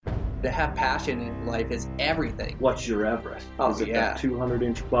To have passion in life is everything. What's your Everest? Oh, Is it yeah. that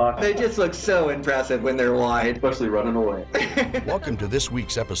 200-inch box? They just look so impressive when they're wide. Especially running away. Welcome to this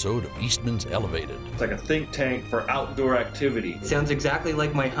week's episode of Eastman's Elevated. It's like a think tank for outdoor activity. Sounds exactly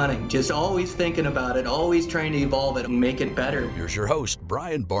like my hunting. Just always thinking about it, always trying to evolve it and make it better. Here's your host,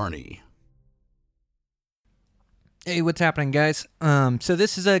 Brian Barney. Hey, what's happening, guys? So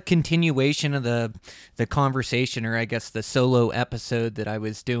this is a continuation of the conversation, or I guess the solo episode that I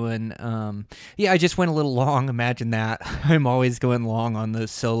was doing. I just went a little long. Imagine that. I'm always going long on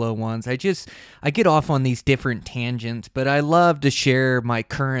those solo ones. I get off on these different tangents, but I love to share my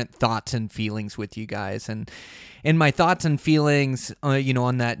current thoughts and feelings with you guys. And my thoughts and feelings,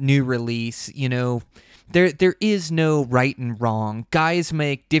 on that new release, There is no right and wrong. Guys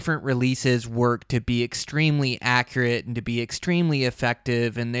make different releases work to be extremely accurate and to be extremely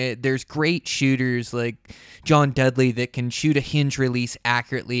effective, and there's great shooters like John Dudley that can shoot a hinge release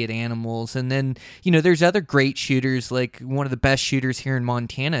accurately at animals, and then, there's other great shooters, like one of the best shooters here in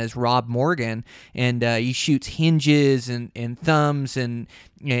Montana is Rob Morgan, and he shoots hinges and thumbs and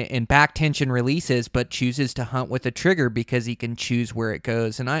back tension releases, but chooses to hunt with a trigger because he can choose where it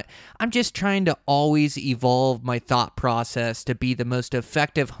goes. And I'm just trying to always evolve my thought process to be the most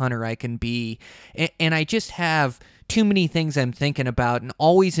effective hunter I can be. And I just have too many things I'm thinking about, and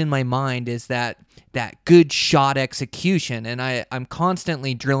always in my mind is that good shot execution, and I'm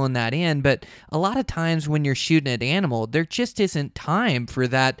constantly drilling that in. But a lot of times when you're shooting at animal, there just isn't time for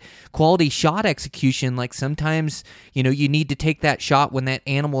that quality shot execution. Like sometimes, you need to take that shot when that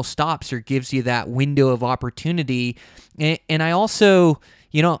animal stops or gives you that window of opportunity. And I also,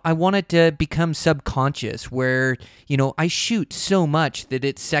 I want it to become subconscious where, I shoot so much that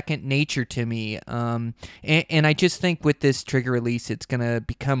it's second nature to me. And I just think with this trigger release, it's going to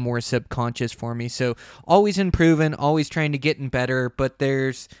become more subconscious for me. So always improving, always trying to get better, but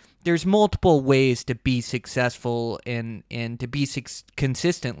there's multiple ways to be successful and to be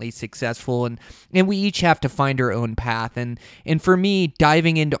consistently successful, and we each have to find our own path. And for me,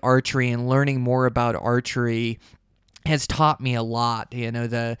 diving into archery and learning more about archery has taught me a lot.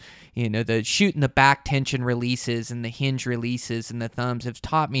 The shooting the back tension releases and the hinge releases and the thumbs have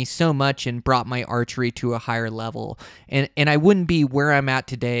taught me so much and brought my archery to a higher level. And I wouldn't be where I'm at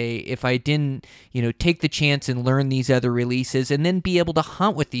today if I didn't, take the chance and learn these other releases and then be able to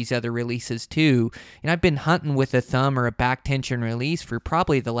hunt with these other releases too. And I've been hunting with a thumb or a back tension release for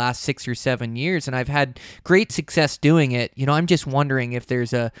probably the last 6 or 7 years, and I've had great success doing it. I'm just wondering if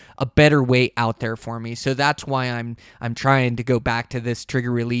there's a better way out there for me. So that's why I'm trying to go back to this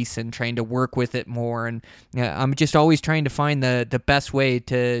trigger release and trying to work with it more. And I'm just always trying to find the best way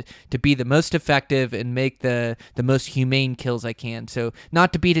to be the most effective and make the most humane kills I can. So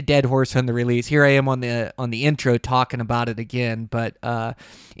not to beat a dead horse on the release, here I am on the intro talking about it again. But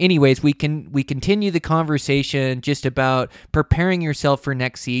anyways, we continue the conversation just about preparing yourself for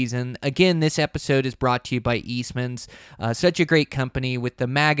next season. Again, this episode is brought to you by Eastman's, such a great company with the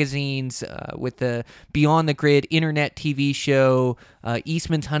magazines, with the Beyond the Grid internet TV show,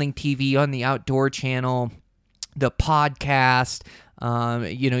 Eastman's Hunting TV on the Outdoor Channel, the podcast,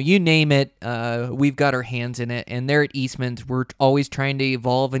 you name it, we've got our hands in it. And there at Eastman's, we're always trying to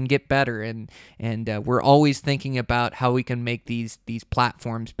evolve and get better, and we're always thinking about how we can make these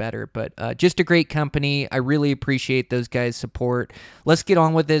platforms better. But just a great company. I really appreciate those guys' support. Let's get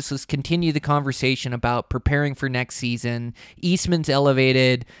on with this. Let's continue the conversation about preparing for next season. Eastman's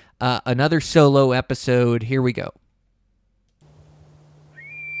Elevated, another solo episode. Here we go.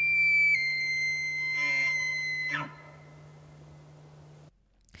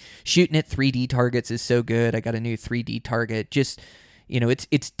 Shooting at 3D targets is so good. I got a new 3D target. Just,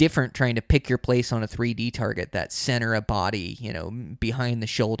 it's different trying to pick your place on a 3D target, that center of body, behind the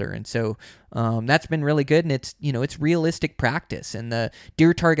shoulder. And so that's been really good. And it's realistic practice. And the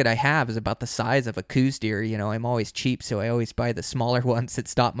deer target I have is about the size of a Coues deer. I'm always cheap, so I always buy the smaller ones that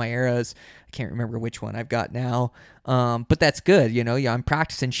stop my arrows. I can't remember which one I've got now. But that's good. I'm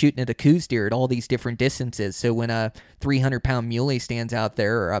practicing shooting at a Coues deer at all these different distances. So when a 300-pound muley stands out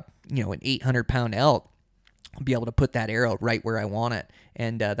there, or an 800-pound elk, I'll be able to put that arrow right where I want it.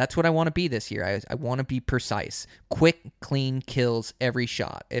 And that's what I want to be this year. I want to be precise. Quick, clean kills every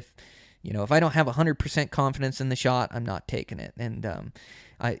shot. If I don't have 100% confidence in the shot, I'm not taking it. And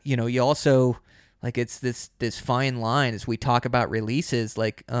you also, like, it's this fine line as we talk about releases,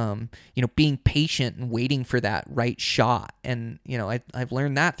 like, being patient and waiting for that right shot. And, I've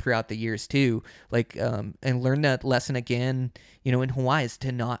learned that throughout the years too, like, and learned that lesson again, in Hawaii, is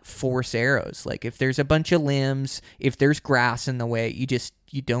to not force arrows. Like, if there's a bunch of limbs, if there's grass in the way,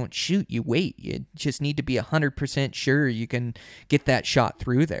 you don't shoot, you wait. You just need to be 100% sure you can get that shot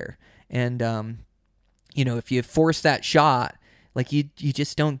through there. And if you force that shot, like you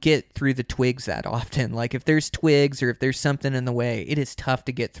just don't get through the twigs that often. Like if there's twigs or if there's something in the way, it is tough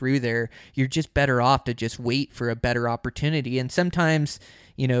to get through there. You're just better off to just wait for a better opportunity. And sometimes,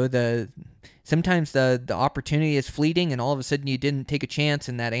 the opportunity is fleeting, and all of a sudden you didn't take a chance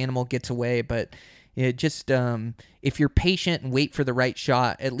and that animal gets away. But it just if you're patient and wait for the right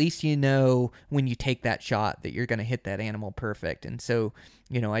shot, at least when you take that shot that you're going to hit that animal perfect. And so,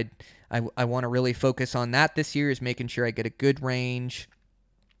 I want to really focus on that this year, is making sure I get a good range,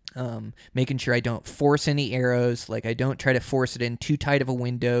 making sure I don't force any arrows. Like I don't try to force it in too tight of a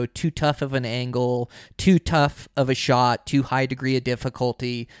window, too tough of an angle, too tough of a shot, too high degree of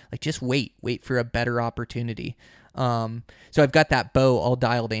difficulty. Like just wait for a better opportunity. So I've got that bow all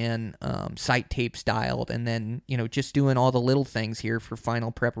dialed in, sight tapes dialed, and then, just doing all the little things here for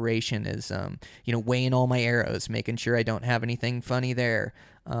final preparation is, weighing all my arrows, making sure I don't have anything funny there.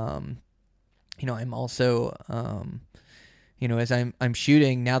 I'm also, as I'm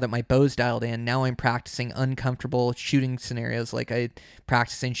shooting, now that my bow's dialed in, now I'm practicing uncomfortable shooting scenarios. Like I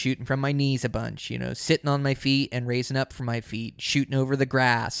practicing shooting from my knees a bunch, sitting on my feet and raising up from my feet, shooting over the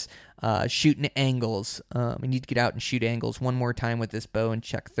grass, shooting angles. I need to get out and shoot angles one more time with this bow and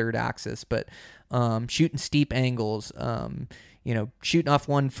check third axis, but shooting steep angles, shooting off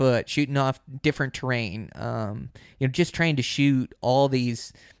 1 foot, shooting off different terrain, just trying to shoot all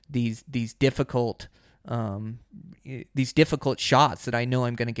these difficult shots that I know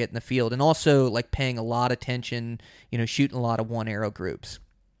I'm going to get in the field. And also like paying a lot of attention, shooting a lot of 1 arrow groups.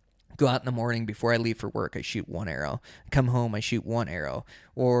 Go out in the morning before I leave for work, I shoot 1 arrow. Come home, I shoot 1 arrow.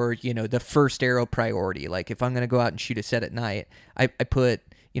 Or, the first arrow priority. Like if I'm going to go out and shoot a set at night, I put,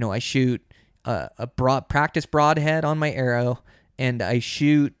 I shoot a practice broadhead on my arrow, and I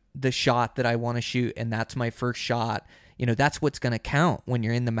shoot the shot that I want to shoot, and that's my first shot. That's what's going to count when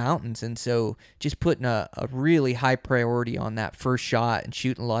you're in the mountains. And so just putting a really high priority on that first shot and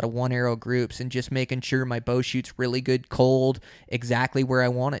shooting a lot of 1 arrow groups, and just making sure my bow shoots really good cold, exactly where I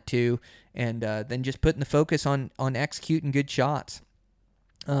want it to. And then just putting the focus on executing good shots.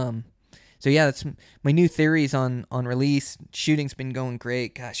 So yeah, that's my new theories on release. Shooting's been going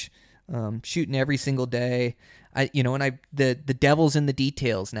great. Gosh, shooting every single day. The devil's in the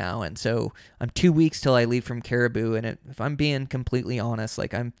details now, and so I'm 2 weeks till I leave from Caribou, and if I'm being completely honest,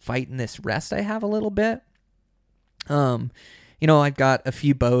 like I'm fighting this rest I have a little bit. I've got a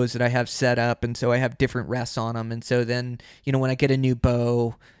few bows that I have set up, and so I have different rests on them, and so then, when I get a new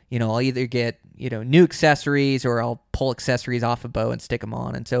bow, I'll either get, new accessories, or I'll pull accessories off a bow and stick them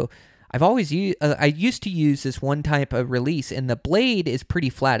on, and so I've always I used to use this one type of release, and the blade is pretty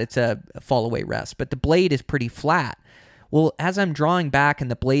flat. It's a fall away rest, but the blade is pretty flat. Well, as I'm drawing back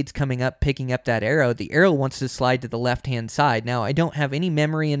and the blade's coming up, picking up that arrow, the arrow wants to slide to the left-hand side. Now, I don't have any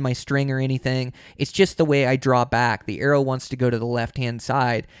memory in my string or anything. It's just the way I draw back. The arrow wants to go to the left-hand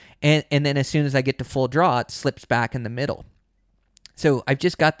side, and then as soon as I get to full draw, it slips back in the middle. So I've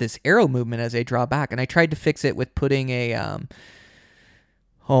just got this arrow movement as I draw back, and I tried to fix it with putting a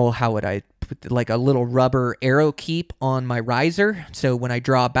how would I put, like a little rubber arrow keep on my riser, so when I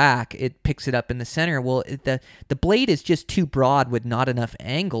draw back, it picks it up in the center. Well, the blade is just too broad with not enough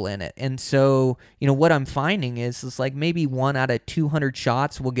angle in it, and so what I'm finding is like maybe 1 out of 200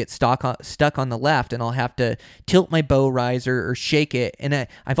 shots will get stuck on the left, and I'll have to tilt my bow riser or shake it. And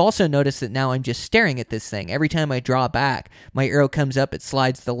I've also noticed that now I'm just staring at this thing. Every time I draw back, my arrow comes up, it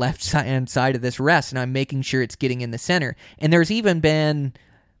slides to the left side of this rest, and I'm making sure it's getting in the center. And there's even been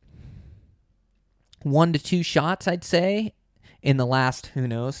 1 to 2 shots, I'd say, in the last, who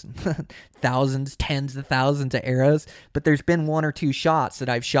knows, thousands, tens of thousands of arrows. But there's been 1 or 2 shots that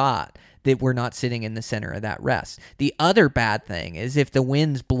I've shot that were not sitting in the center of that rest. The other bad thing is if the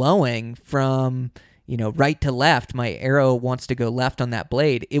wind's blowing from, right to left, my arrow wants to go left on that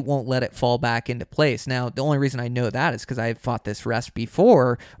blade, it won't let it fall back into place. Now, the only reason I know that is because I've fought this rest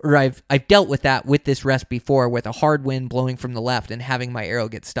before, or I've dealt with that with this rest before, with a hard wind blowing from the left and having my arrow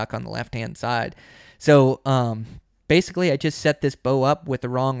get stuck on the left-hand side. So basically, I just set this bow up with the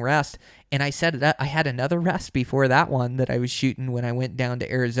wrong rest, and I set it up. I had another rest before that one that I was shooting when I went down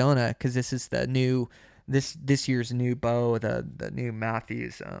to Arizona, because this is the new this year's new bow, the new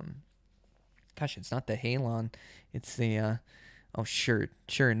Matthews. Gosh, it's not the Halon, it's the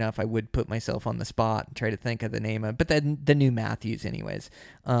sure enough, I would put myself on the spot and try to think of the name of, but the new Matthews, anyways.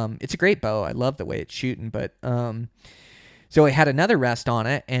 It's a great bow. I love the way it's shooting, but so I had another rest on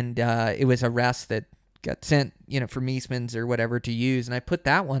it, and it was a rest that got sent, from Eastman's or whatever to use, and I put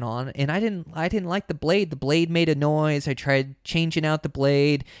that one on, and I didn't like the blade. The blade made a noise. I tried changing out the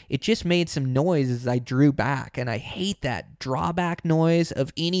blade. It just made some noise as I drew back, and I hate that drawback noise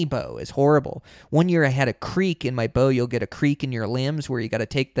of any bow. It's horrible. One year I had a creak in my bow. You'll get a creak in your limbs where you got to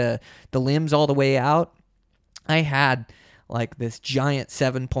take the limbs all the way out. I had like this giant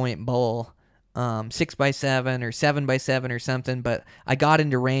 7-point bull, 6x7 or 7x7 or something, but I got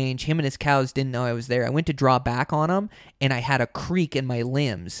into range. Him and his cows didn't know I was there. I went to draw back on him, and I had a creak in my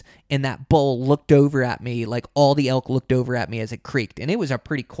limbs, and that bull looked over at me, like all the elk looked over at me as it creaked, and it was a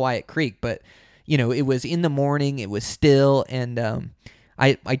pretty quiet creak, but it was in the morning, it was still, and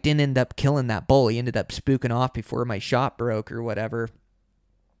I didn't end up killing that bull. He ended up spooking off before my shot broke or whatever.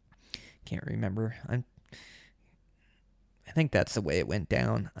 Can't remember. I think that's the way it went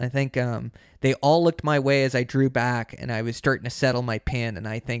down. I think they all looked my way as I drew back, and I was starting to settle my pin, and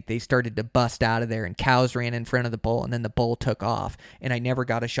I think they started to bust out of there, and cows ran in front of the bull, and then the bull took off, and I never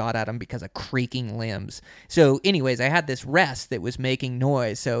got a shot at him because of creaking limbs. So anyways, I had this rest that was making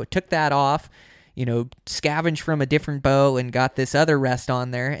noise, so took that off, scavenged from a different bow and got this other rest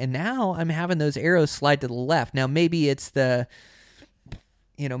on there, and now I'm having those arrows slide to the left. Now maybe it's the,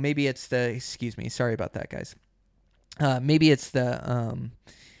 excuse me, sorry about that, guys. Maybe it's the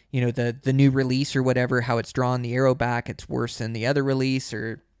new release or whatever, how it's drawn the arrow back. It's worse than the other release,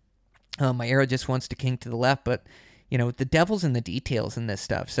 or my arrow just wants to kink to the left. But, the devil's in the details in this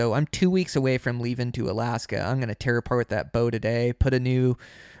stuff. So I'm 2 weeks away from leaving to Alaska. I'm going to tear apart that bow today, put a new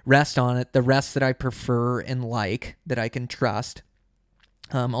rest on it, the rest that I prefer and like, that I can trust.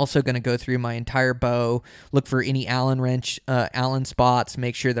 I'm also going to go through my entire bow, look for any Allen spots,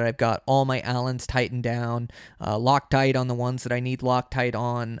 make sure that I've got all my Allens tightened down, Loctite on the ones that I need Loctite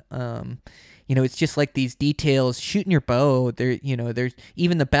on. It's just like these details. Shooting your bow, there's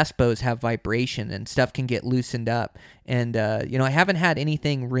even the best bows have vibration and stuff can get loosened up. And I haven't had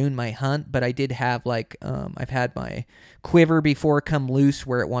anything ruin my hunt, but I did have I've had my quiver before come loose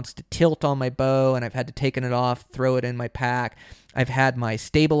where it wants to tilt on my bow, and I've had to taken it off, throw it in my pack. I've had my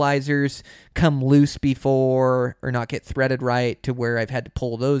stabilizers come loose before, or not get threaded right, to where I've had to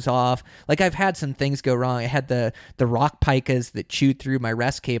pull those off. I've had some things go wrong. I had the rock pikas that chewed through my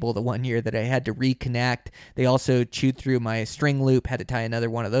rest cable the one year that I had to reconnect. They also chewed through my string loop, had to tie another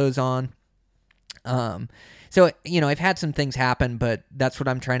one of those on. So, I've had some things happen, but that's what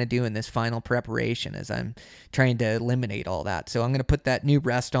I'm trying to do in this final preparation, is I'm trying to eliminate all that. So I'm going to put that new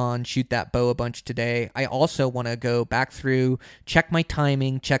rest on, shoot that bow a bunch today. I also want to go back through, check my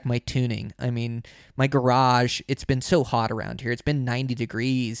timing, check my tuning. I mean, my garage, it's been so hot around here. It's been 90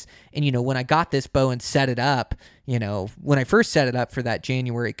 degrees. And, when I got this bow and set it up, when I first set it up for that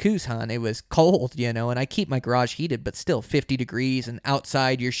January Coos hunt, it was cold, and I keep my garage heated, but still 50 degrees, and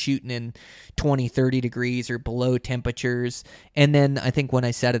outside you're shooting in 20, 30 degrees or below temperatures. And then I think when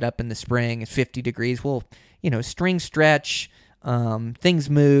I set it up in the spring, it's 50 degrees. Well, string stretch, things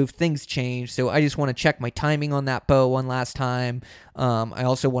move, things change. So I just want to check my timing on that bow one last time. I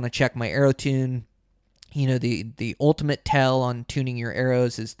also want to check my arrow tune. The ultimate tell on tuning your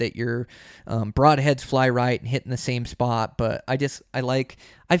arrows is that your broadheads fly right and hit in the same spot. But I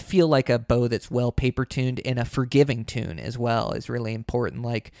feel like a bow that's well paper tuned, and a forgiving tune as well is really important.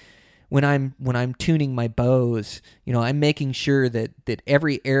 Like when I'm tuning my bows, I'm making sure that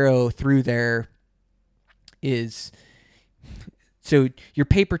every arrow through there is, so your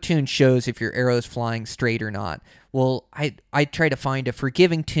paper tune shows if your arrow is flying straight or not. Well, I try to find a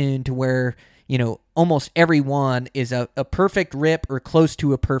forgiving tune to where, almost every one is a perfect rip or close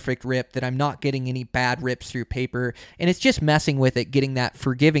to a perfect rip, that I'm not getting any bad rips through paper. And it's just messing with it, getting that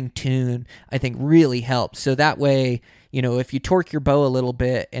forgiving tune, I think really helps. So that way, if you torque your bow a little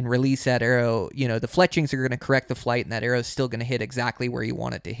bit and release that arrow, the fletchings are going to correct the flight, and that arrow is still going to hit exactly where you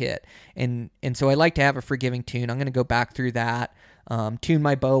want it to hit. And so I like to have a forgiving tune. I'm going to go back through that, tune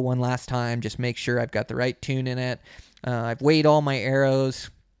my bow one last time, just make sure I've got the right tune in it. I've weighed all my arrows.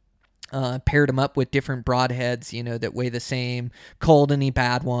 Paired them up with different broadheads, that weigh the same, culled any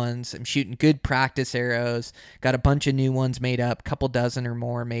bad ones. I'm shooting good practice arrows, got a bunch of new ones made up, couple dozen or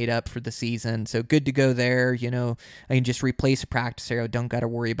more made up for the season. So good to go there. I can just replace a practice arrow. Don't got to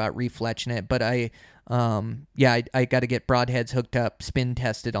worry about refletching it. But I got to get broadheads hooked up, spin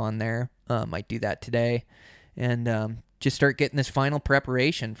tested on there. Might do that today, and just start getting this final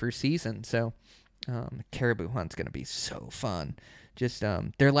preparation for season. So caribou hunt's going to be so fun. Just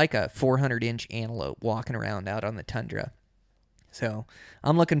they're like a 400-inch antelope walking around out on the tundra. So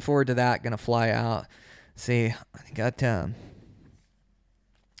I'm looking forward to that. Going to fly out. See, I got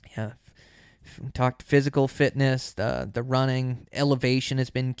talked physical fitness, the running, elevation has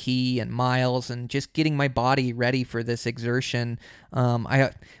been key, and miles, and just getting my body ready for this exertion.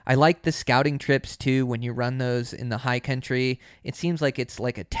 I like the scouting trips too. When you run those in the high country, it seems like it's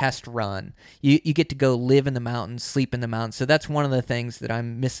like a test run. You get to go live in the mountains, sleep in the mountains. So that's one of the things that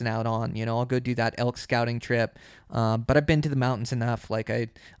I'm missing out on. I'll go do that elk scouting trip, but I've been to the mountains enough. Like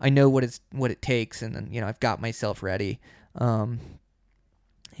I know what it takes, and then I've got myself ready. Hunt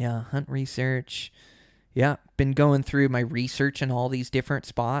research. Yeah, been going through my research in all these different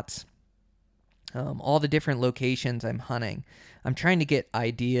spots. All the different locations I'm hunting. I'm trying to get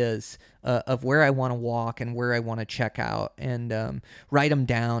ideas of where I want to walk and where I want to check out, and write them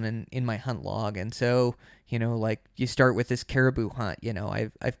down in my hunt log. And so, like you start with this caribou hunt.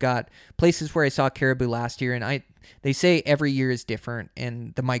 I've got places where I saw caribou last year, and they say every year is different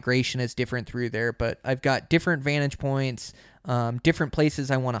and the migration is different through there, but I've got different vantage points, different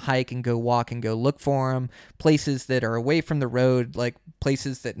places I want to hike and go walk and go look for them, places that are away from the road, like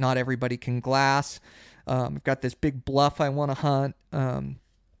places that not everybody can glass. I've got this big bluff I want to hunt.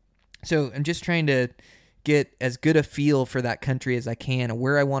 So I'm just trying to get as good a feel for that country as I can,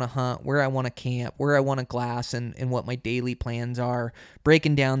 where I want to hunt, where I want to camp, where I want to glass, and what my daily plans are.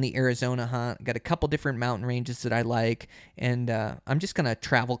 Breaking down the Arizona hunt. Got a couple different mountain ranges that I like, and I'm just going to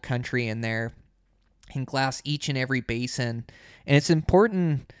travel country in there and glass each and every basin. And it's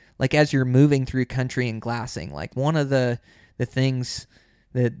important, like as you're moving through country and glassing, like one of the things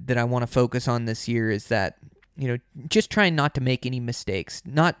that I want to focus on this year is that, just trying not to make any mistakes,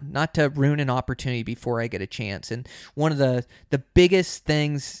 not to ruin an opportunity before I get a chance. And one of the biggest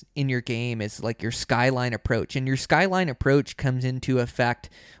things in your game is like your skyline approach. And your skyline approach comes into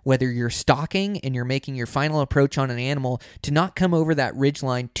effect whether you're stalking and you're making your final approach on an animal, to not come over that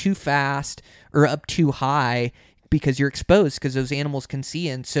ridgeline too fast or up too high, because you're exposed, because those animals can see.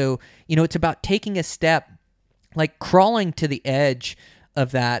 And so, it's about taking a step, like crawling to the edge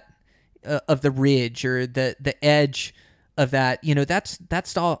of that, of the ridge, or the edge of that.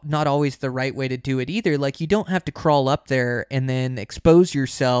 That's not always the right way to do it either. Like, you don't have to crawl up there and then expose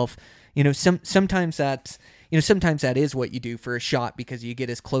yourself. Sometimes that's, sometimes that is what you do for a shot, because you get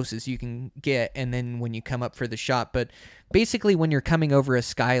as close as you can get, and then when you come up for the shot. But basically, when you're coming over a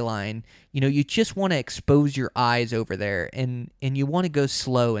skyline, you just want to expose your eyes over there, and you want to go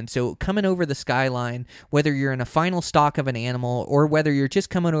slow. And so coming over the skyline, whether you're in a final stalk of an animal or whether you're just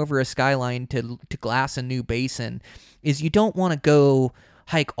coming over a skyline to glass a new basin, is you don't want to go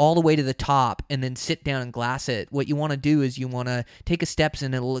hike all the way to the top and then sit down and glass it. What you want to do is you want to take a steps,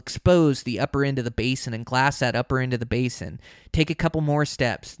 and it'll expose the upper end of the basin and glass that upper end of the basin. Take a couple more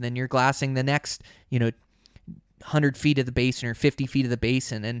steps, then you're glassing the next, 100 feet of the basin or 50 feet of the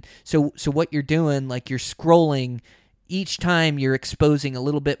basin. And so what you're doing, like you're scrolling, each time you're exposing a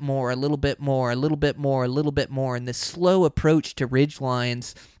little bit more, a little bit more, a little bit more, a little bit more. And this slow approach to ridge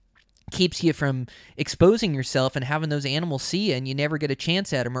lines keeps you from exposing yourself and having those animals see you and you never get a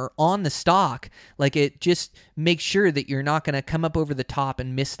chance at them, or on the stalk. Like, it just makes sure that you're not going to come up over the top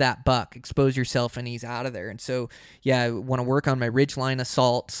and miss that buck, expose yourself, and he's out of there. And so, yeah, I want to work on my ridgeline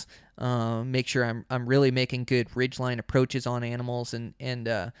assaults, make sure I'm really making good ridgeline approaches on animals,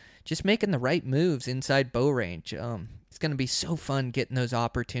 and just making the right moves inside bow range. It's going to be so fun getting those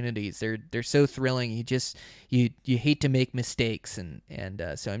opportunities. They're so thrilling. You hate to make mistakes, and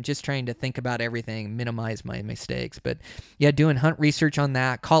so I'm just trying to think about everything, minimize my mistakes. But yeah, doing hunt research on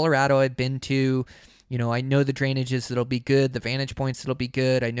that. Colorado I've been to. I know the drainages that'll be good, the vantage points that'll be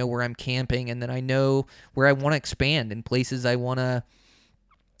good. I know where I'm camping, and then I know where I want to expand and places I want to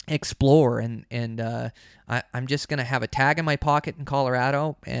explore, and I'm just gonna have a tag in my pocket in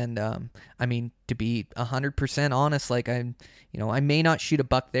Colorado. And I mean, to be 100% honest, like I may not shoot a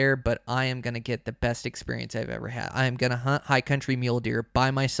buck there, but I am gonna get the best experience I've ever had. I am gonna hunt high country mule deer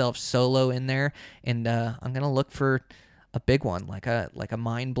by myself, solo in there, and I'm gonna look for a big one, like a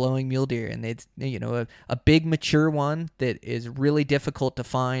mind-blowing mule deer, and it's a big mature one that is really difficult to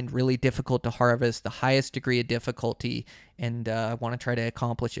find, really difficult to harvest, the highest degree of difficulty, and I want to try to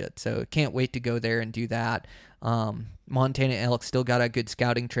accomplish it. So can't wait to go there and do that. Montana elk, still got a good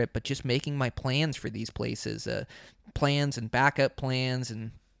scouting trip, but just making my plans for these places, plans and backup plans,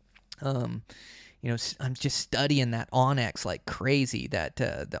 and I'm just studying that onX like crazy, that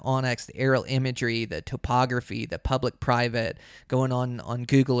the onX, the aerial imagery, the topography, the public-private, going on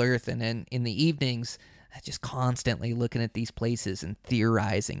Google Earth, and then in the evenings, just constantly looking at these places and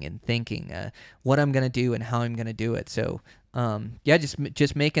theorizing and thinking what I'm going to do and how I'm going to do it. So, yeah,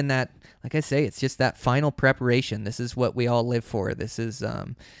 just making that, like I say, it's just that final preparation. This is what we all live for. This is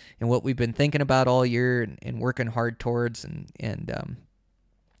and what we've been thinking about all year and working hard towards, and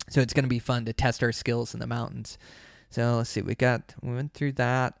So it's going to be fun to test our skills in the mountains. So let's see, we went through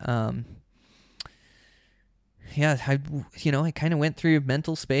that. I kind of went through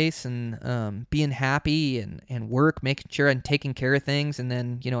mental space and being happy and work, making sure I'm taking care of things. And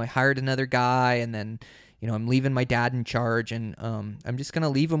then, I hired another guy, and then, I'm leaving my dad in charge, and I'm just going to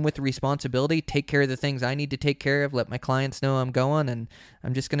leave him with the responsibility, take care of the things I need to take care of, let my clients know I'm going, and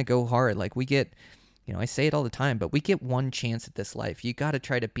I'm just going to go hard. Like we get, I say it all the time, but we get one chance at this life. You got to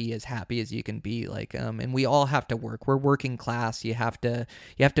try to be as happy as you can be. And we all have to work. We're working class. You have to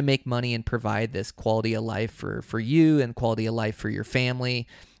make money and provide this quality of life for you and quality of life for your family.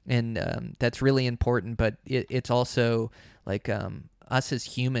 And that's really important. But it's also like us as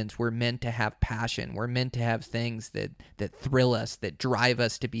humans, we're meant to have passion. We're meant to have things that thrill us, that drive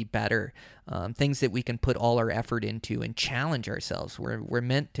us to be better, things that we can put all our effort into and challenge ourselves. We're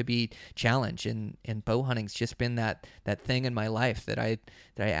meant to be challenged, and bow hunting's just been that thing in my life that I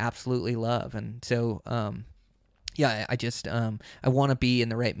absolutely love. And so I just I want to be in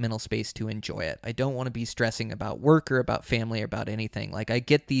the right mental space to enjoy it. I don't want to be stressing about work or about family or about anything. Like I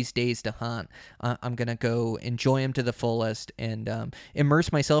get these days to hunt. I'm going to go enjoy them to the fullest and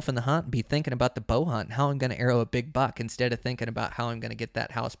immerse myself in the hunt and be thinking about the bow hunt, how I'm going to arrow a big buck instead of thinking about how I'm going to get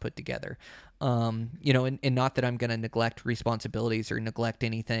that house put together. And not that I'm going to neglect responsibilities or neglect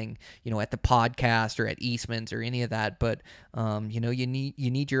anything, at the podcast or at Eastman's or any of that, but, you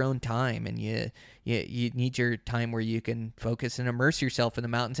need your own time, and you need your time where you can focus and immerse yourself in the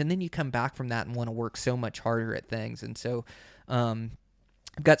mountains. And then you come back from that and want to work so much harder at things. And so, I've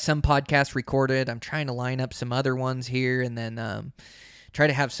got some podcasts recorded. I'm trying to line up some other ones here, and then, try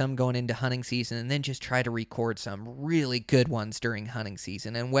to have some going into hunting season, and then just try to record some really good ones during hunting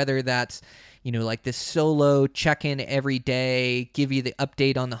season. And whether that's, like this solo check-in every day, give you the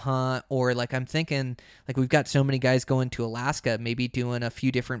update on the hunt, or like I'm thinking, like we've got so many guys going to Alaska, maybe doing a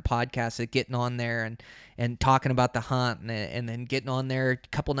few different podcasts of getting on there and talking about the hunt, and then getting on there a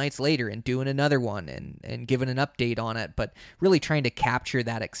couple nights later and doing another one and giving an update on it, but really trying to capture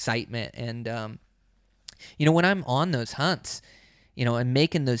that excitement. And, when I'm on those hunts, I'm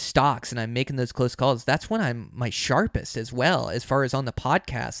making those stalks and I'm making those close calls, that's when I'm my sharpest as well, as far as on the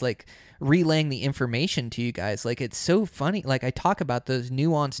podcast, like relaying the information to you guys. Like it's so funny. Like I talk about those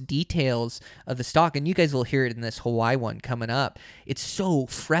nuanced details of the stalk, and you guys will hear it in this Hawaii one coming up. It's so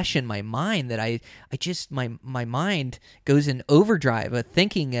fresh in my mind that I just, my mind goes in overdrive of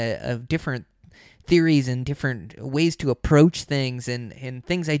thinking of different theories and different ways to approach things and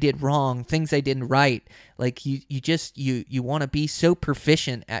things I did wrong, things I didn't right. Like you want to be so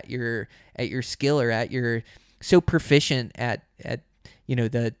proficient at your skill, or so proficient at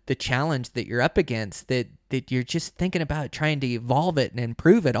the challenge that you're up against that you're just thinking about trying to evolve it and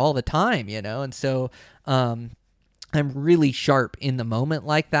improve it all the time, And so I'm really sharp in the moment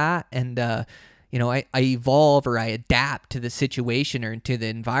like that, and I evolve or I adapt to the situation or to the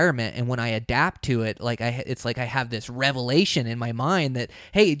environment. And when I adapt to it, it's like I have this revelation in my mind that,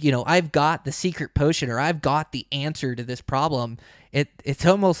 hey, I've got the secret potion, or I've got the answer to this problem. It's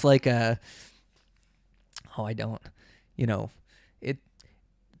almost like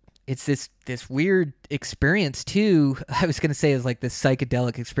it's this weird experience too. I was going to say it's like this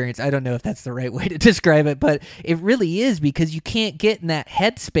psychedelic experience. I don't know if that's the right way to describe it, but it really is, because you can't get in that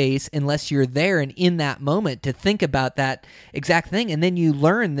headspace unless you're there and in that moment to think about that exact thing. And then you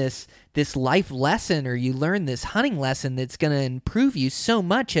learn this life lesson, or you learn this hunting lesson that's going to improve you so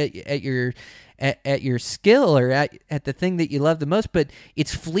much at your skill, or at the thing that you love the most. But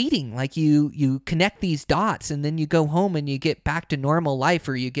it's fleeting. Like you connect these dots, and then you go home and you get back to normal life,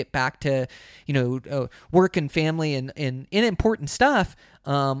 or you get back to work and family and important stuff,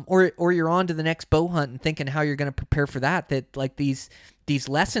 or you're on to the next bow hunt and thinking how you're going to prepare for that. That like these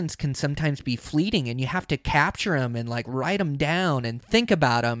lessons can sometimes be fleeting, and you have to capture them and like write them down and think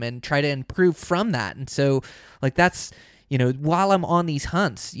about them and try to improve from that. And so like that's, while I'm on these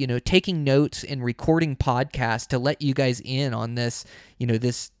hunts, taking notes and recording podcasts to let you guys in on this,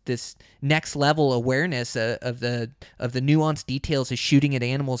 this next level awareness of the nuanced details of shooting at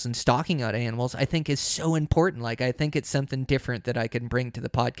animals and stalking at animals, I think is so important. Like, I think it's something different that I can bring to the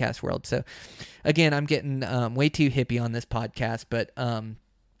podcast world. So again, I'm getting way too hippie on this podcast, but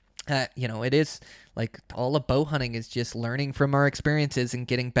it is like all of bow hunting is just learning from our experiences and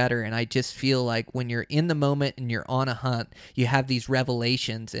getting better. And I just feel like when you're in the moment and you're on a hunt, you have these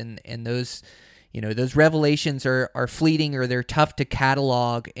revelations, and those, those revelations are fleeting, or they're tough to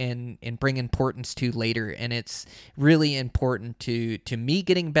catalog and bring importance to later. And it's really important to me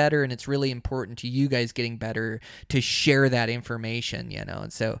getting better, and it's really important to you guys getting better to share that information,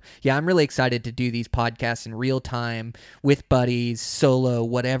 And so, yeah, I'm really excited to do these podcasts in real time with buddies, solo,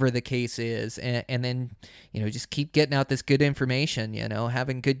 whatever the case is. And then, just keep getting out this good information,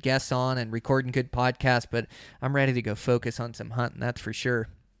 having good guests on and recording good podcasts. But I'm ready to go focus on some hunting, that's for sure.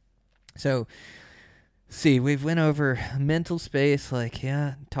 So, see, we've went over mental space,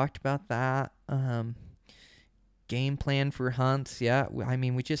 talked about that. Game plan for hunts, yeah. I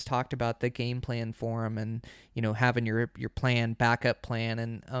mean, we just talked about the game plan for them, and having your plan, backup plan,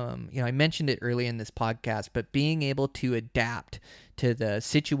 and I mentioned it early in this podcast, but being able to adapt to the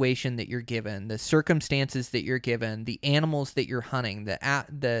situation that you're given, the circumstances that you're given, the animals that you're hunting,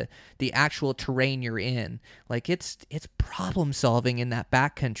 the actual terrain you're in. It's problem solving in that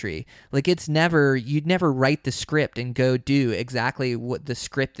backcountry. You'd never write the script and go do exactly what the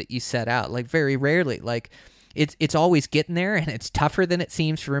script that you set out. Very rarely. It's always getting there, and it's tougher than it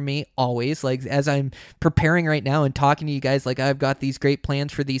seems for me, always. As I'm preparing right now and talking to you guys, I've got these great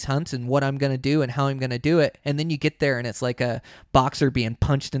plans for these hunts and what I'm going to do and how I'm going to do it. And then you get there and it's like a boxer being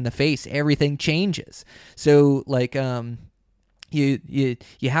punched in the face. Everything changes. So You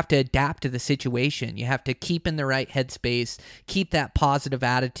have to adapt to the situation. You have to keep in the right headspace, keep that positive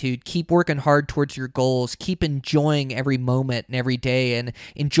attitude, keep working hard towards your goals, keep enjoying every moment and every day, and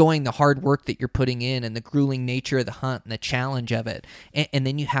enjoying the hard work that you're putting in and the grueling nature of the hunt and the challenge of it. And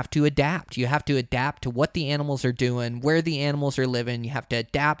then you have to adapt. You have to adapt to what the animals are doing, where the animals are living. You have to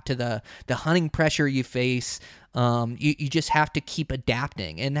adapt to the hunting pressure you face. You just have to keep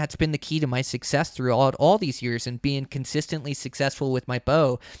adapting, and that's been the key to my success throughout all these years, and being consistently successful with my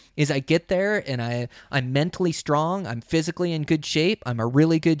bow is I get there and I'm mentally strong, I'm physically in good shape, I'm a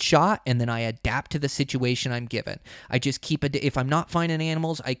really good shot, and then I adapt to the situation I'm given. I just keep if I'm not finding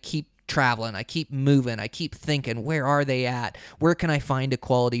animals, I keep traveling, I keep moving, I keep thinking, where are they at? Where can I find a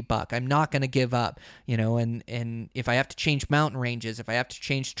quality buck? I'm not going to give up, and if I have to change mountain ranges, if I have to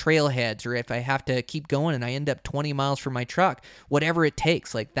change trailheads, or if I have to keep going and I end up 20 miles from my truck, whatever it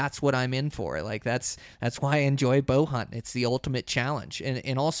takes, that's what I'm in for. That's why I enjoy bow hunting. It's the ultimate challenge.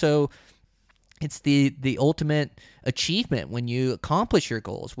 And also, it's the ultimate achievement when you accomplish your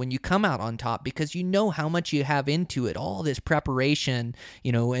goals, when you come out on top, because you know how much you have into it, all this preparation,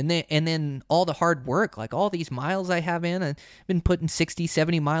 and then all the hard work, all these miles I have in. I've been putting 60,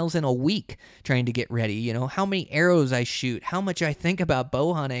 70 miles in a week trying to get ready, how many arrows I shoot, how much I think about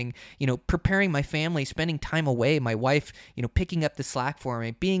bow hunting, preparing my family, spending time away, my wife, picking up the slack for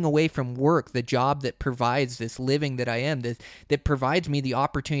me, being away from work, the job that provides this living that I am, that provides me the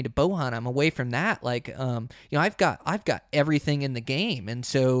opportunity to bow hunt. I'm away from that. I've got everything in the game. And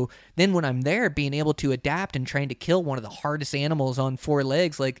so then when I'm there, being able to adapt and trying to kill one of the hardest animals on four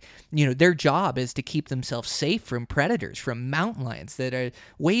legs, their job is to keep themselves safe from predators, from mountain lions that are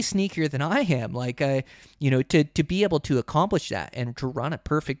way sneakier than I am. To be able to accomplish that and to run a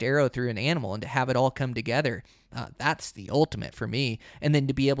perfect arrow through an animal and to have it all come together, that's the ultimate for me. And then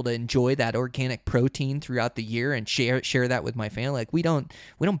to be able to enjoy that organic protein throughout the year and share that with my family. We don't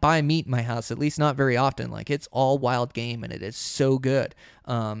buy meat in my house, at least not very often. It's all wild game, and it is so good.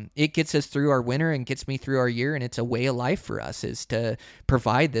 It gets us through our winter and gets me through our year, and it's a way of life for us, is to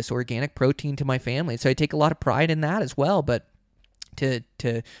provide this organic protein to my family. So I take a lot of pride in that as well. But to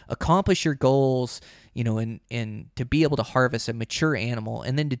accomplish your goals, and to be able to harvest a mature animal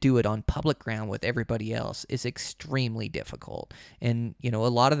and then to do it on public ground with everybody else is extremely difficult. And, a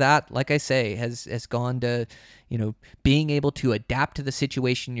lot of that, like I say, has gone to, being able to adapt to the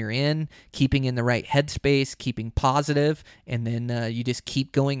situation you're in, keeping in the right headspace, keeping positive, and then you just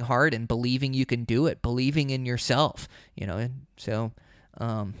keep going hard and believing you can do it, believing in yourself, and so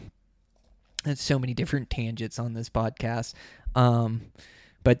there's so many different tangents on this podcast.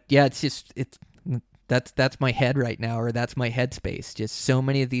 But yeah, that's my head right now, or that's my headspace. Just so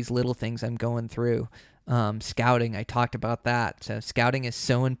many of these little things I'm going through. Scouting, I talked about that. So scouting is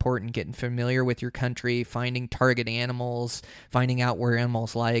so important, getting familiar with your country, finding target animals, finding out where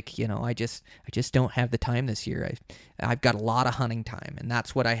animals I just don't have the time this year. I've got a lot of hunting time, and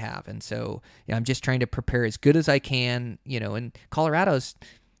that's what I have. And so I'm just trying to prepare as good as I can, and Colorado's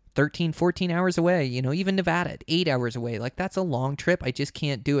 13, 14 hours away, even Nevada, 8 hours away. That's a long trip. I just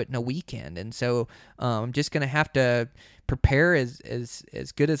can't do it in a weekend. And so I'm just going to have to prepare as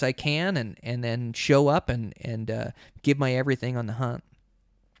good as I can, and then show up and give my everything on the hunt.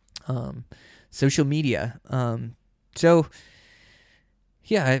 Social media. So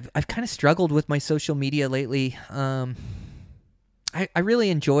yeah, I've kind of struggled with my social media lately. I really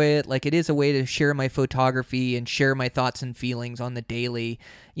enjoy it. Like, it is a way to share my photography and share my thoughts and feelings on the daily.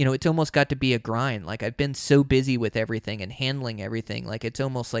 You know, it's almost got to be a grind. Like, I've been so busy with everything and handling everything. Like, it's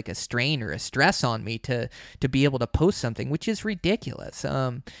almost like a strain or a stress on me to be able to post something, which is ridiculous.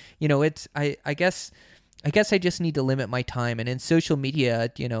 You know, it's I guess I just need to limit my time. And in social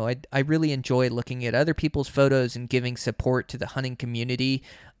media, you know, I really enjoy looking at other people's photos and giving support to the hunting community.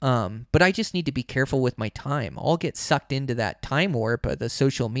 But I just need to be careful with my time. I'll get sucked into that time warp of the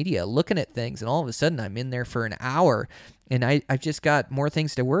social media, looking at things, and all of a sudden I'm in there for an hour, and I've just got more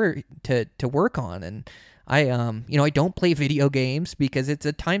things to work on. And I don't play video games because it's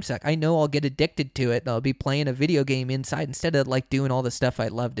a time suck. I know I'll get addicted to it, and I'll be playing a video game inside instead of like doing all the stuff I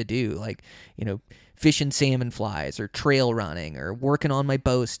love to do, like, you know, fishing salmon flies or trail running or working on my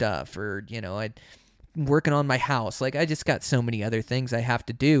bow stuff, or, you know, working on my house. Like, I just got so many other things I have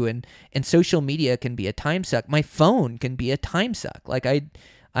to do, and social media can be a time suck. My phone can be a time suck. Like, you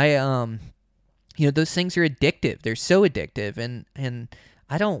know, those things are addictive. They're so addictive, and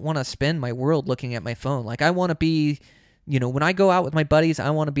I don't want to spend my world looking at my phone. Like, I want to be, you know, when I go out with my buddies,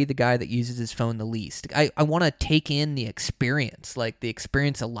 I want to be the guy that uses his phone the least. I want to take in the experience, like the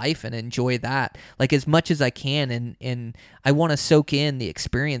experience of life, and enjoy that, like, as much as I can. And I want to soak in the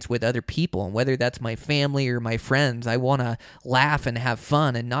experience with other people, and whether that's my family or my friends, I want to laugh and have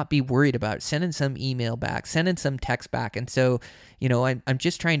fun and not be worried about sending some email back, sending some text back. And so, you know, I'm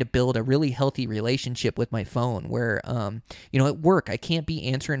just trying to build a really healthy relationship with my phone where, you know, at work, I can't be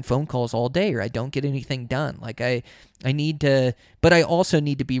answering phone calls all day or I don't get anything done. Like, I need to, but I also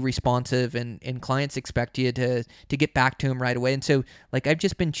need to be responsive, and clients expect you to get back to them right away. And so, like, I've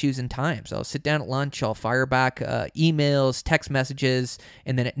just been choosing times. I'll sit down at lunch, I'll fire back emails, text messages,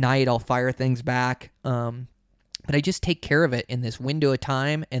 and then at night I'll fire things back. But I just take care of it in this window of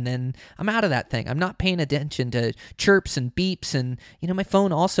time, and then I'm out of that thing. I'm not paying attention to chirps and beeps, and, you know, my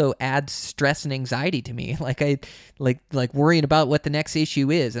phone also adds stress and anxiety to me. Like, I like worrying about what the next issue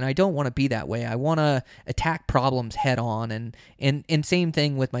is, and I don't want to be that way. I want to attack problems head on, and same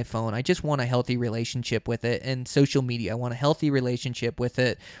thing with my phone. I just want a healthy relationship with it, and social media, I want a healthy relationship with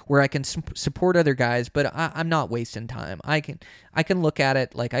it where I can support other guys, but I'm not wasting time. I can look at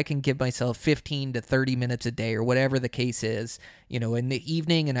it, like, I can give myself 15 to 30 minutes a day or whatever the case is, you know, in the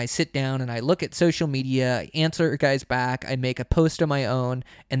evening, and I sit down and I look at social media, I answer guys back, I make a post of my own,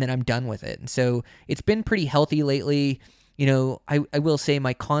 and then I'm done with it. And so it's been pretty healthy lately. You know, I will say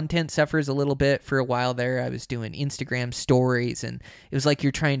my content suffers a little bit. For a while there, I was doing Instagram stories, and it was like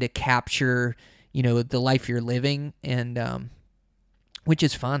you're trying to capture, you know, the life you're living, and which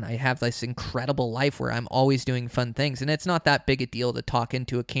is fun. I have this incredible life where I'm always doing fun things, and it's not that big a deal to talk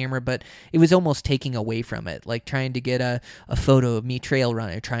into a camera, but it was almost taking away from it, like trying to get a photo of me trail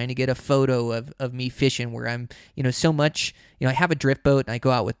running, trying to get a photo of me fishing, where I'm, you know, so much, you know, I have a drift boat and I go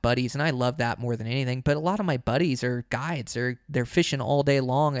out with buddies, and I love that more than anything, but a lot of my buddies are guides. They're fishing all day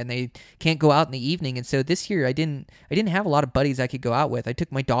long, and they can't go out in the evening, and so this year I didn't have a lot of buddies I could go out with. I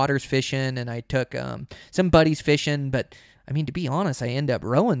took my daughters fishing, and I took some buddies fishing, but I mean, to be honest, I end up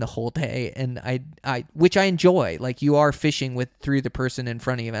rowing the whole day, and I which I enjoy. Like, you are fishing through the person in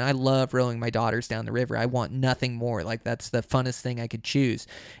front of you, and I love rowing my daughters down the river. I want nothing more. Like, that's the funnest thing I could choose,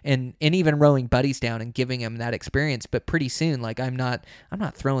 and even rowing buddies down and giving them that experience. But pretty soon, like, I'm not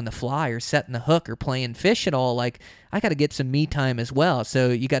throwing the fly or setting the hook or playing fish at all. Like, I got to get some me time as well. So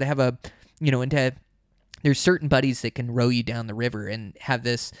you got to have a, you know, and to there's certain buddies that can row you down the river and have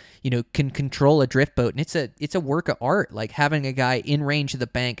this, you know, can control a drift boat. And it's a work of art, like having a guy in range of the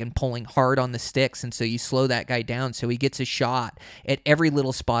bank and pulling hard on the sticks. And so you slow that guy down so he gets a shot at every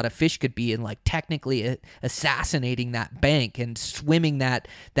little spot a fish could be, and like technically assassinating that bank and swimming that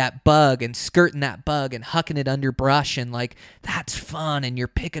bug and skirting that bug and hucking it under brush. And like, that's fun. And you're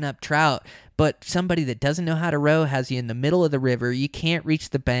picking up trout. But somebody that doesn't know how to row has you in the middle of the river. You can't reach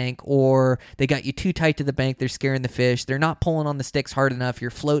the bank, or they got you too tight to the bank. They're scaring the fish. They're not pulling on the sticks hard enough.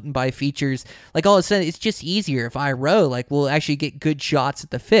 You're floating by features. Like, all of a sudden, it's just easier if I row. Like, we'll actually get good shots at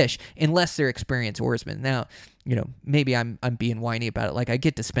the fish, unless they're experienced oarsmen. Now, you know, maybe I'm being whiny about it. Like, I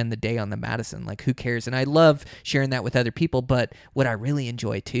get to spend the day on the Madison. Like, who cares? And I love sharing that with other people. But what I really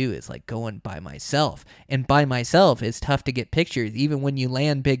enjoy too is like going by myself. And by myself, it's tough to get pictures, even when you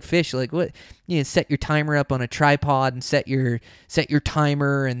land big fish. Like, what? You know, set your timer up on a tripod and set your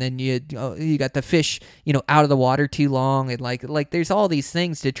timer, and then you got the fish, you know, out of the water too long, and like there's all these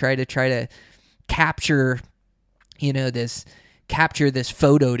things to try to capture, you know, capture this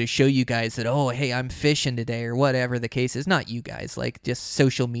photo to show you guys that, oh, hey, I'm fishing today, or whatever the case is. Not you guys, like just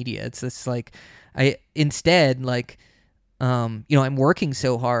social media. It's just like, I'm working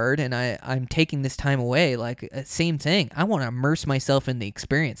so hard and I'm taking this time away. Like, same thing. I want to immerse myself in the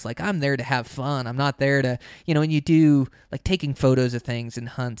experience. Like, I'm there to have fun. I'm not there to, and you do, like, taking photos of things and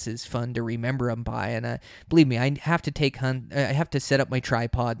hunts is fun to remember them by. And believe me, I have to set up my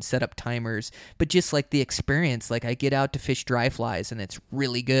tripod and set up timers. But just like the experience, like, I get out to fish dry flies and it's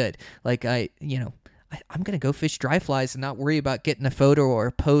really good. Like, I'm going to go fish dry flies and not worry about getting a photo or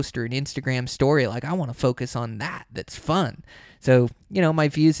a post or an Instagram story. Like, I want to focus on that's fun. So, my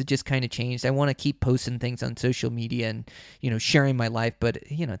views have just kind of changed. I want to keep posting things on social media and, sharing my life. But,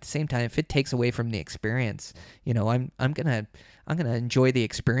 at the same time, if it takes away from the experience, I'm going to enjoy the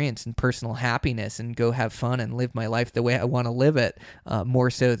experience and personal happiness and go have fun and live my life the way I want to live it, more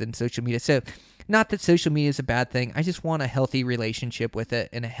so than social media. So, not that social media is a bad thing. I just want a healthy relationship with it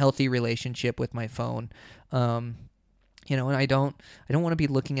and a healthy relationship with my phone. And I don't want to be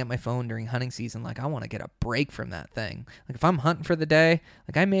looking at my phone during hunting season. Like, I want to get a break from that thing. Like, if I'm hunting for the day,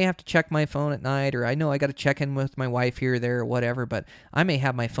 like, I may have to check my phone at night, or I know I got to check in with my wife here or there or whatever, but I may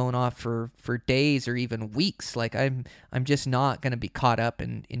have my phone off for days or even weeks. Like, I'm just not going to be caught up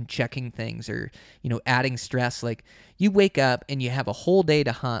in checking things or, adding stress. Like, you wake up and you have a whole day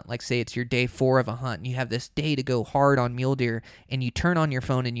to hunt. Like, say it's your day 4 of a hunt and you have this day to go hard on mule deer, and you turn on your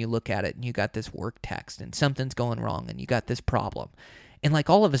phone and you look at it and you got this work text and something's going wrong and you got this problem. And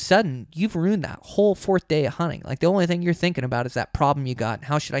like, all of a sudden you've ruined that whole 4th day of hunting. Like, the only thing you're thinking about is that problem you got. And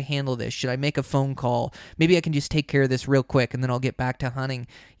how should I handle this? Should I make a phone call? Maybe I can just take care of this real quick and then I'll get back to hunting.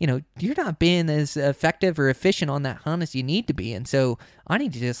 You're not being as effective or efficient on that hunt as you need to be. And so I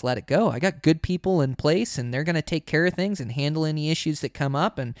need to just let it go. I got good people in place and they're going to take care of things and handle any issues that come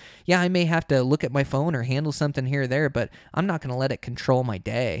up. And yeah, I may have to look at my phone or handle something here or there, but I'm not going to let it control my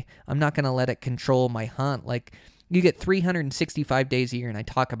day. I'm not going to let it control my hunt. Like, you get 365 days a year, and I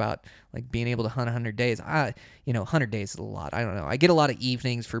talk about, like, being able to hunt 100 days. 100 days is a lot. I don't know. I get a lot of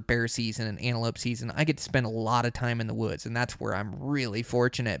evenings for bear season and antelope season. I get to spend a lot of time in the woods, and that's where I'm really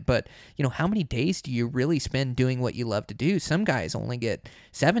fortunate. But, how many days do you really spend doing what you love to do? Some guys only get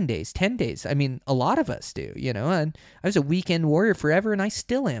 7 days, 10 days. I mean, a lot of us do, and I was a weekend warrior forever, and I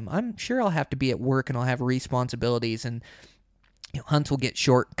still am. I'm sure I'll have to be at work, and I'll have responsibilities, and hunts will get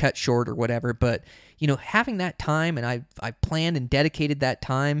cut short or whatever, but having that time, and I planned and dedicated that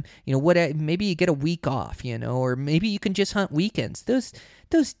time, maybe you get a week off, or maybe you can just hunt weekends.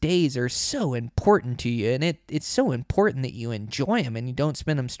 Those days are so important to you, and it's so important that you enjoy them and you don't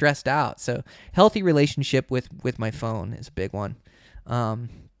spend them stressed out. So, healthy relationship with my phone is a big one.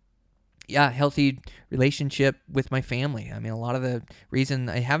 Healthy relationship with my family. I mean, a lot of the reason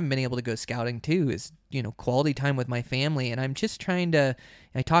I haven't been able to go scouting too is, quality time with my family. And I'm just trying to,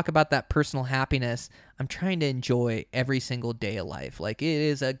 I talk about that personal happiness. I'm trying to enjoy every single day of life. Like, it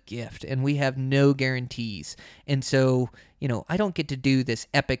is a gift and we have no guarantees. And so, I don't get to do this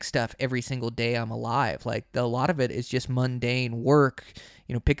epic stuff every single day I'm alive. Like, a lot of it is just mundane work,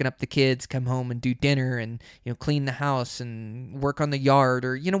 picking up the kids, come home and do dinner and, clean the house and work on the yard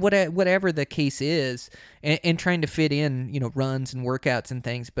or, whatever the case is, and trying to fit in, runs and workouts and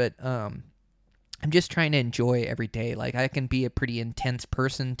things. But, I'm just trying to enjoy every day. Like, I can be a pretty intense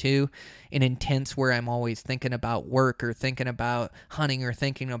person too, intense where I'm always thinking about work or thinking about hunting or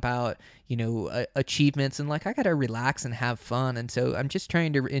thinking about, achievements, and like, I got to relax and have fun. And so I'm just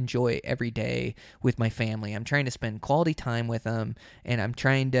trying to enjoy every day with my family. I'm trying to spend quality time with them, and I'm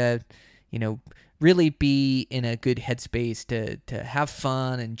trying to, really be in a good headspace to have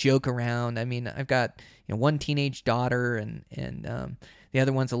fun and joke around. I mean, I've got, one teenage daughter and the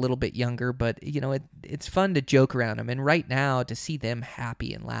other one's a little bit younger, but, it's fun to joke around them. And right now, to see them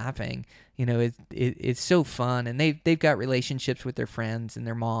happy and laughing, it's so fun. And they've got relationships with their friends and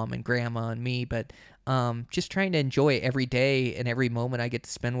their mom and grandma and me, but just trying to enjoy every day and every moment I get to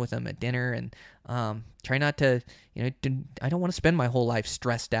spend with them at dinner, and try not to, I don't want to spend my whole life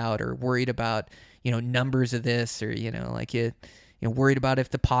stressed out or worried about, numbers of this or, worried about if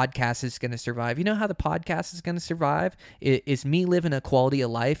the podcast is going to survive. You know how the podcast is going to survive? Is me living a quality of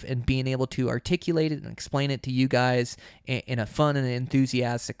life and being able to articulate it and explain it to you guys in a fun and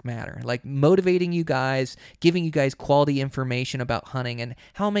enthusiastic manner. Like, motivating you guys, giving you guys quality information about hunting. And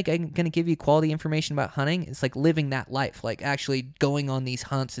how am I going to give you quality information about hunting? It's like living that life, like actually going on these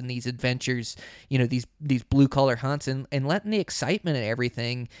hunts and these adventures, these blue collar hunts, and letting the excitement and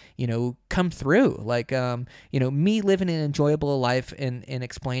everything, come through. Like, me living an enjoyable life and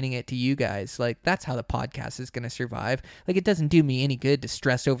explaining it to you guys. Like, that's how the podcast is going to survive. Like, it doesn't do me any good to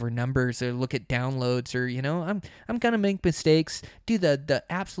stress over numbers or look at downloads or, I'm going to make mistakes, do the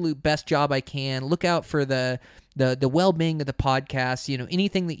absolute best job I can, look out for the the well-being of the podcast,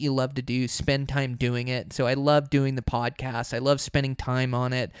 anything that you love to do, spend time doing it. So I love doing the podcast. I love spending time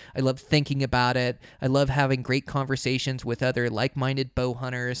on it. I love thinking about it. I love having great conversations with other like-minded bow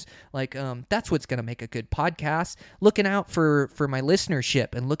hunters. That's what's going to make a good podcast. Looking out for my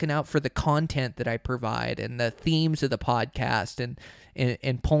listenership and looking out for the content that I provide and the themes of the podcast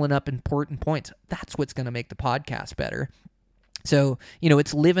and pulling up important points. That's what's going to make the podcast better. So,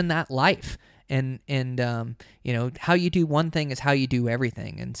 it's living that life. And how you do one thing is how you do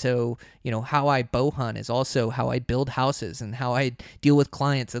everything. And so, how I bow hunt is also how I build houses and how I deal with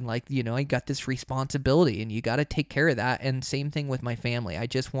clients. And I got this responsibility and you got to take care of that. And same thing with my family. I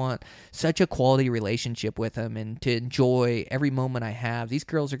just want such a quality relationship with them and to enjoy every moment I have. These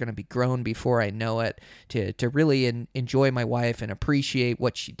girls are going to be grown before I know it, to really enjoy my wife and appreciate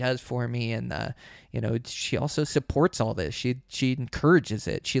what she does for me. And, she also supports all this. She encourages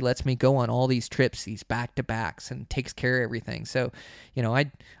it. She lets me go on all these trips, these back-to-backs, and takes care of everything. So,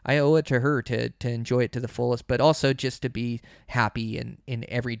 I owe it to her to enjoy it to the fullest, but also just to be happy in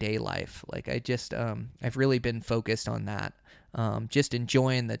everyday life. I've really been focused on that. Just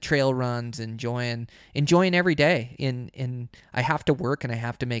enjoying the trail runs, enjoying every day. I have to work and I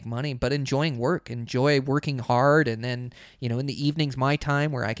have to make money, but enjoy working hard. And then, in the evenings, my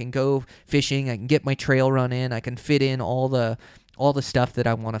time where I can go fishing, I can get my trail run in, I can fit in all the stuff that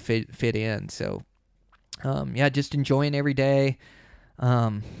I want to fit in. So, just enjoying every day.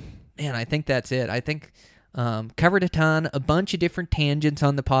 I think that's it. I think, covered a bunch of different tangents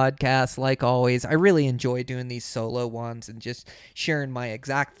on the podcast, like always. I really enjoy doing these solo ones and just sharing my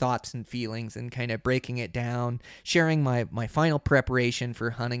exact thoughts and feelings and kind of breaking it down, sharing my final preparation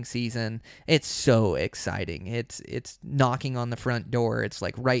for hunting season. It's so exciting. It's knocking on the front door. It's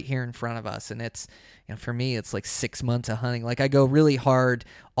like right here in front of us. And it's, for me, it's like 6 months of hunting. I go really hard.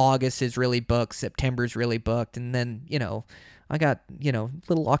 August is really booked. September's really booked. And then, I got,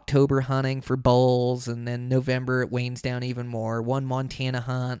 little October hunting for bulls, and then November it wanes down even more. One Montana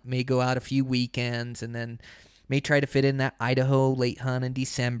hunt, may go out a few weekends, and then may try to fit in that Idaho late hunt in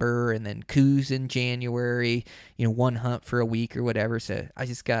December, and then Coues in January, one hunt for a week or whatever. So I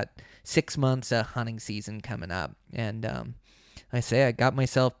just got 6 months of hunting season coming up. And I got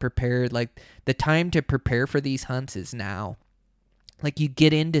myself prepared. The time to prepare for these hunts is now. You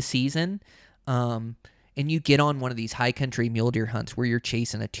get into season, and you get on one of these high country mule deer hunts where you're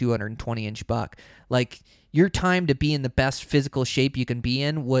chasing a 220-inch buck. Your time to be in the best physical shape you can be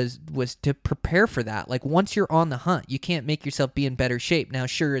in was to prepare for that. Once you're on the hunt, you can't make yourself be in better shape. Now,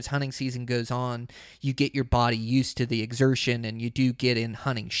 sure, as hunting season goes on, you get your body used to the exertion and you do get in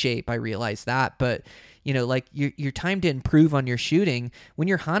hunting shape. I realize that, but your time to improve on your shooting when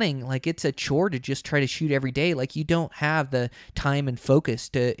you're hunting, it's a chore to just try to shoot every day. You don't have the time and focus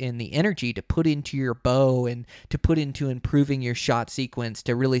and the energy to put into your bow and to put into improving your shot sequence,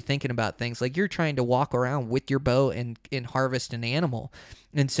 to really thinking about things. You're trying to walk around with your bow and harvest an animal.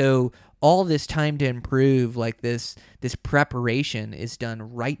 And so all this time to improve, this preparation is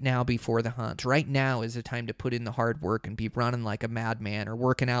done right now before the hunt. Right now is the time to put in the hard work and be running like a madman or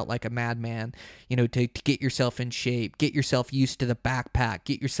working out like a madman, to get yourself in shape, get yourself used to the backpack,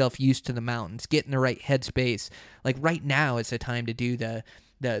 get yourself used to the mountains, get in the right headspace. Right now is the time to do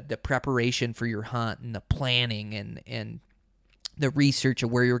the preparation for your hunt and the planning and the research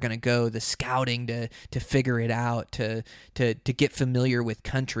of where you're going to go, the scouting to figure it out, to get familiar with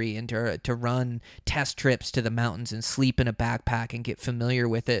country and to run test trips to the mountains and sleep in a backpack and get familiar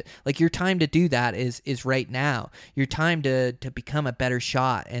with it. Your time to do that is right now. Your time to become a better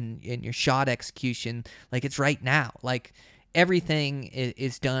shot and your shot execution, it's right now. Everything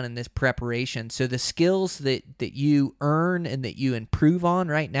is done in this preparation. So the skills that you earn and that you improve on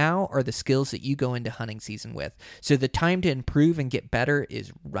right now are the skills that you go into hunting season with. So the time to improve and get better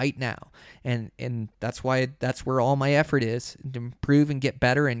is right now. And that's where all my effort is, to improve and get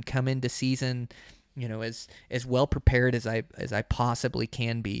better and come into season, as well prepared as I possibly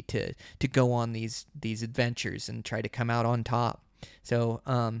can be to go on these adventures and try to come out on top. So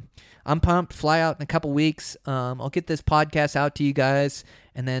I'm pumped. Fly out in a couple weeks. I'll get this podcast out to you guys,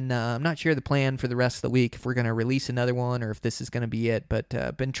 and then I'm not sure the plan for the rest of the week, if we're going to release another one or if this is going to be it. But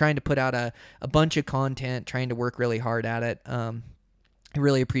I've been trying to put out a bunch of content, trying to work really hard at it. I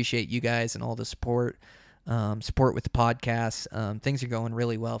really appreciate you guys and all the support with the podcast. Things are going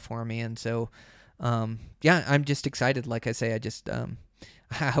really well for me, and so I'm just excited. Like I say,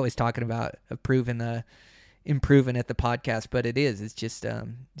 I was talking about improving improving at the podcast, but it's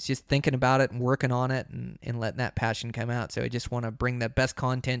just thinking about it and working on it and letting that passion come out. So I just want to bring the best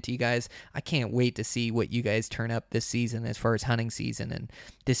content to you guys. I can't wait to see what you guys turn up this season as far as hunting season, and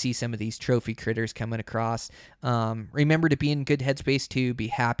to see some of these trophy critters coming across. Remember to be in good headspace too. Be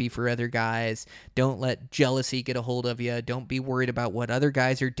happy for other guys. Don't let jealousy get a hold of you. Don't be worried about what other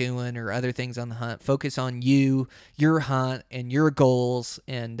guys are doing or other things on the hunt. Focus on you, your hunt, and your goals,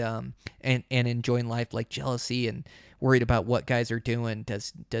 and enjoying life. Like jealousy and worried about what guys are doing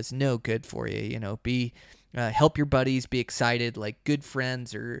does no good for you. You know, help your buddies, be excited. Like good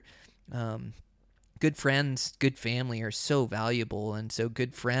friends good family are so valuable, and so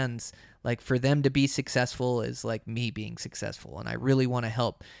good friends, like for them to be successful is like me being successful. And I really want to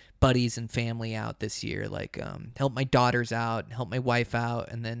help buddies and family out this year, like help my daughters out, help my wife out,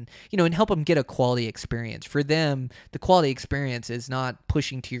 and then, you know, and help them get a quality experience. For them, the quality experience is not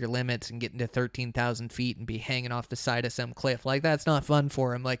pushing to your limits and getting to 13,000 feet and be hanging off the side of some cliff. Like, that's not fun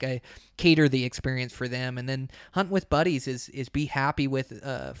for them. Like, I cater the experience for them. And then hunting with buddies is be happy with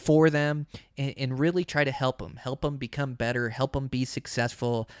for them, and really try to help them become better, help them be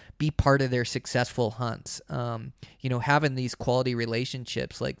successful, be part of their successful hunts. You know, having these quality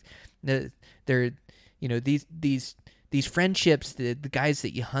relationships, like they're, you know, these friendships, the guys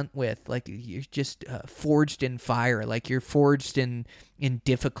that you hunt with, like you're just forged in fire, like you're forged in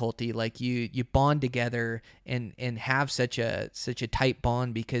difficulty, like you bond together and have such a tight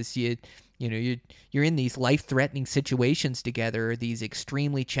bond, because you're in these life-threatening situations together, these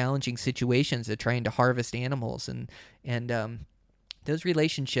extremely challenging situations of trying to harvest animals, and those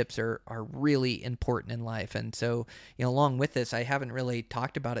relationships are really important in life. And so, you know, along with this, I haven't really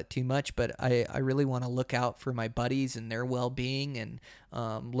talked about it too much, but I really want to look out for my buddies and their well-being, and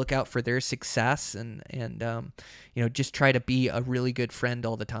look out for their success, and you know, just try to be a really good friend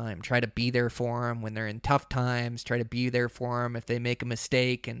all the time. Try to be there for them when they're in tough times. Try to be there for them if they make a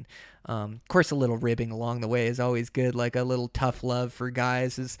mistake. And of course, a little ribbing along the way is always good. Like a little tough love for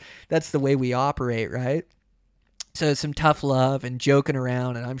guys that's the way we operate, right? So some tough love and joking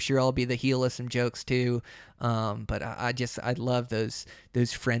around, and I'm sure I'll be the heel of some jokes too. But I love those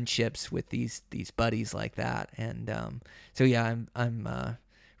friendships with these buddies like that. And so yeah, I'm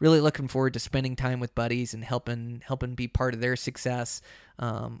really looking forward to spending time with buddies and helping be part of their success.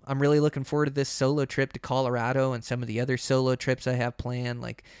 I'm really looking forward to this solo trip to Colorado and some of the other solo trips I have planned.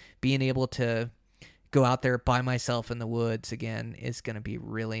 Like being able to go out there by myself in the woods again is going to be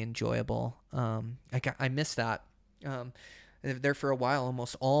really enjoyable. I miss that. There for a while,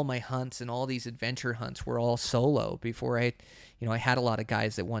 almost all my hunts and all these adventure hunts were all solo before I had a lot of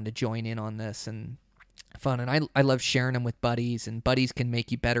guys that wanted to join in on this and fun. And I love sharing them with buddies, and buddies can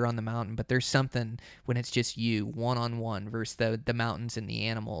make you better on the mountain, but there's something when it's just you one-on-one versus the mountains and the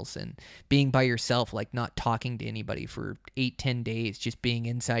animals, and being by yourself, like not talking to anybody for 8-10 days, just being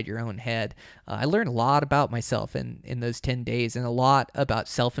inside your own head. I learned a lot about myself in those 10 days, and a lot about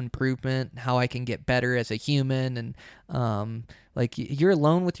self-improvement, how I can get better as a human. And like you're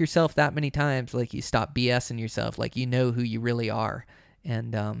alone with yourself that many times, like you stop BSing yourself, like you know who you really are.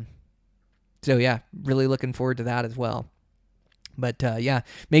 And so yeah, really looking forward to that as well. But yeah,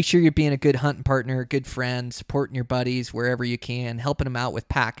 make sure you're being a good hunting partner, a good friend, supporting your buddies wherever you can, helping them out with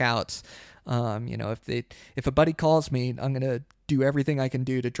pack outs. If a buddy calls me, I'm gonna do everything I can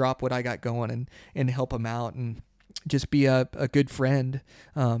do to drop what I got going and help them out, and just be a good friend.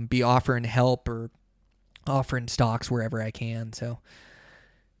 Be offering help or offering stocks wherever I can. So,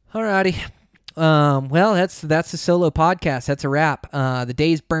 alrighty. Well, that's the solo podcast. That's a wrap. The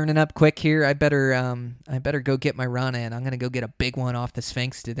day's burning up quick here. I better go get my run in. I'm going to go get a big one off the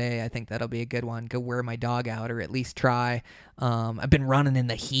Sphinx today. I think that'll be a good one. Go wear my dog out, or at least try. I've been running in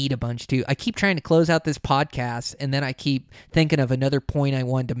the heat a bunch too. I keep trying to close out this podcast, and then I keep thinking of another point I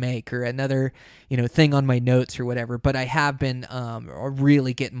wanted to make, or another, thing on my notes or whatever. But I have been,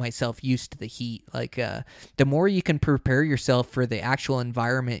 really getting myself used to the heat. Like, the more you can prepare yourself for the actual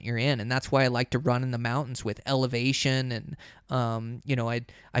environment you're in. And that's why I like to run in the mountains with elevation. And,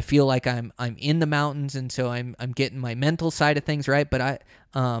 I feel like I'm in the mountains, and so I'm getting my mental side of things right. But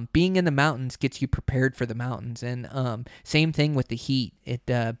being in the mountains gets you prepared for the mountains, and same thing with the heat.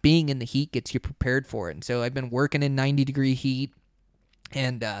 Being in the heat gets you prepared for it. And so I've been working in 90-degree heat,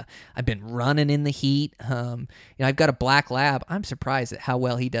 And I've been running in the heat. I've got a black lab. I'm surprised at how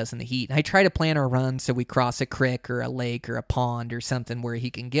well he does in the heat. And I try to plan our run so we cross a creek or a lake or a pond or something where he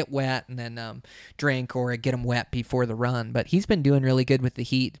can get wet and then drink, or get him wet before the run. But he's been doing really good with the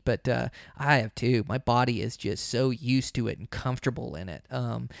heat. But I have too. My body is just so used to it and comfortable in it.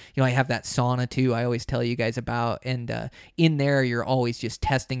 I have that sauna too. I always tell you guys about. And in there, you're always just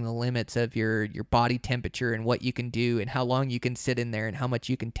testing the limits of your body temperature and what you can do and how long you can sit in there and how much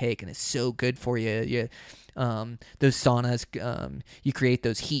you can take, and it's so good for you. Those saunas, you create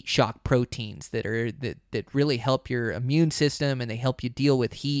those heat shock proteins that really help your immune system, and they help you deal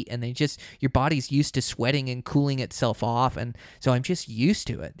with heat, and your body's used to sweating and cooling itself off, and so I'm just used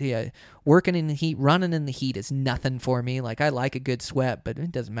to it. Working in the heat, running in the heat is nothing for me. Like, I like a good sweat, but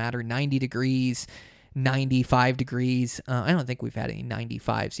it doesn't matter. 90 degrees, 95 degrees. I don't think we've had any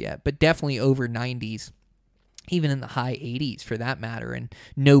 95s yet, but definitely over 90s. Even in the high 80s for that matter, and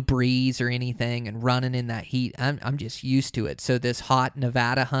no breeze or anything, and running in that heat, I'm just used to it. So this hot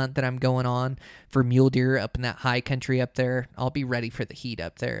Nevada hunt that I'm going on for mule deer up in that high country up there, I'll be ready for the heat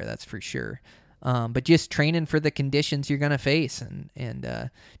up there, that's for sure. But just training for the conditions you're going to face, and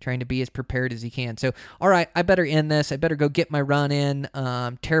trying to be as prepared as you can. So, all right, I better end this. I better go get my run in,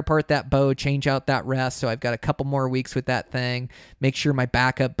 tear apart that bow, change out that rest. So I've got a couple more weeks with that thing. Make sure my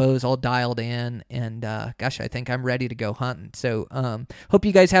backup bow's all dialed in, and gosh, I think I'm ready to go hunting. So hope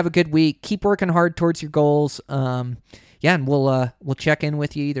you guys have a good week. Keep working hard towards your goals. And we'll check in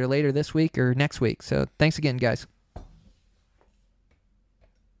with you either later this week or next week. So thanks again, guys.